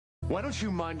Why don't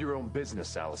you mind your own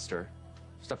business, Alistair?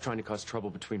 Stop trying to cause trouble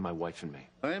between my wife and me.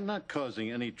 I am not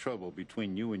causing any trouble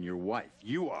between you and your wife.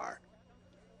 You are.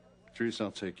 Theresa,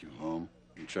 I'll take you home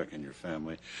and check in your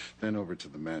family, then over to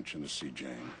the mansion to see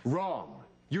Jane. Wrong.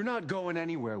 You're not going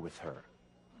anywhere with her.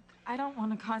 I don't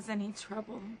want to cause any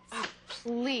trouble. Oh,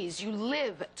 please, you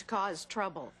live to cause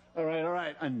trouble. All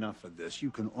right. Enough of this. You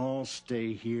can all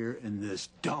stay here in this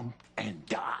dump and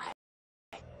die.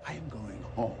 I am going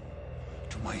home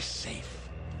to my safe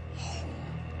home.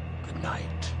 Good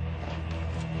night.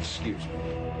 Excuse me.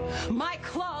 My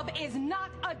club is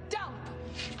not a dump!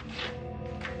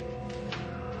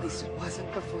 At least it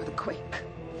wasn't before the quake.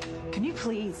 Can you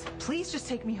please just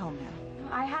take me home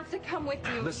now? I have to come with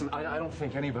you. Listen, I don't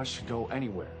think any of us should go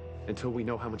anywhere until we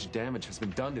know how much damage has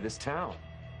been done to this town.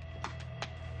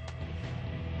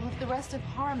 Well, if the rest of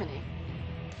Harmony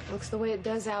looks the way it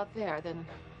does out there, then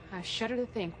I shudder to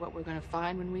think what we're going to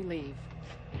find when we leave.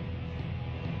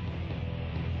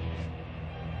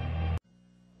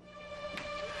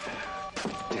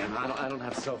 Damn, I don't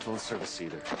have cell phone service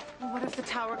either. Well, what if the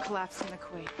tower collapsed in the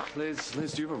quake? Liz,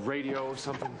 do you have a radio or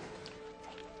something?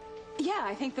 Yeah,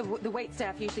 I think the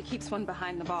waitstaff usually keeps one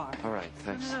behind the bar. All right,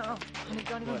 thanks. No, honey,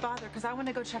 don't even bother, because I want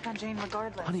to go check on Jane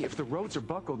regardless. Honey, if the roads are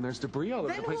buckled and there's debris all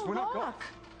over the place, we're not going.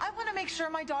 I want to make sure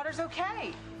my daughter's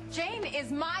okay. Jane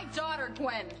is my daughter,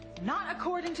 Gwen. Not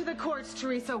according to the courts,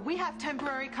 Theresa. We have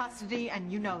temporary custody,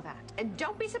 and you know that. And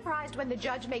don't be surprised when the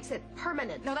judge makes it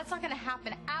permanent. No, that's not going to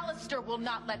happen. Alistair will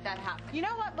not let that happen. You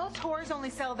know what? Most whores only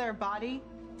sell their body.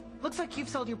 Looks like you've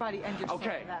sold your body and your soul.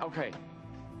 Okay.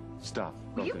 Stop.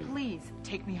 Will you please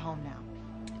take me home now?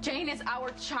 Jane is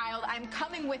our child. I'm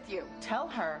coming with you. Tell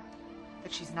her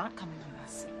that she's not coming with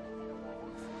us.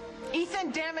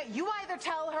 Ethan, damn it, you either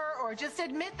tell her or just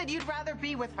admit that you'd rather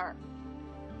be with her.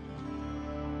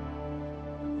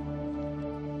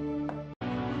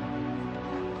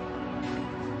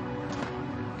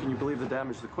 Can you believe the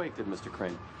damage the quake did, Mr.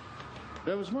 Crane?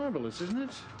 That was marvelous, isn't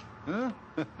it? Huh?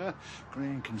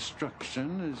 Crane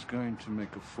Construction is going to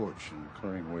make a fortune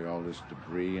clearing away all this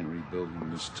debris and rebuilding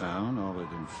this town, all at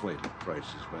inflated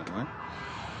prices, by the way.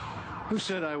 Who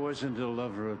said I wasn't a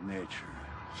lover of nature?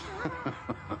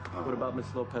 What about Miss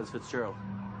Lopez Fitzgerald?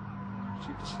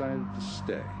 She decided to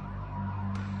stay.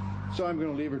 So I'm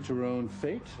going to leave her to her own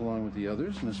fate, along with the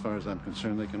others, and as far as I'm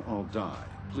concerned, they can all die.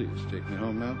 Please, take me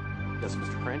home now. Yes,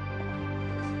 Mr. Crane?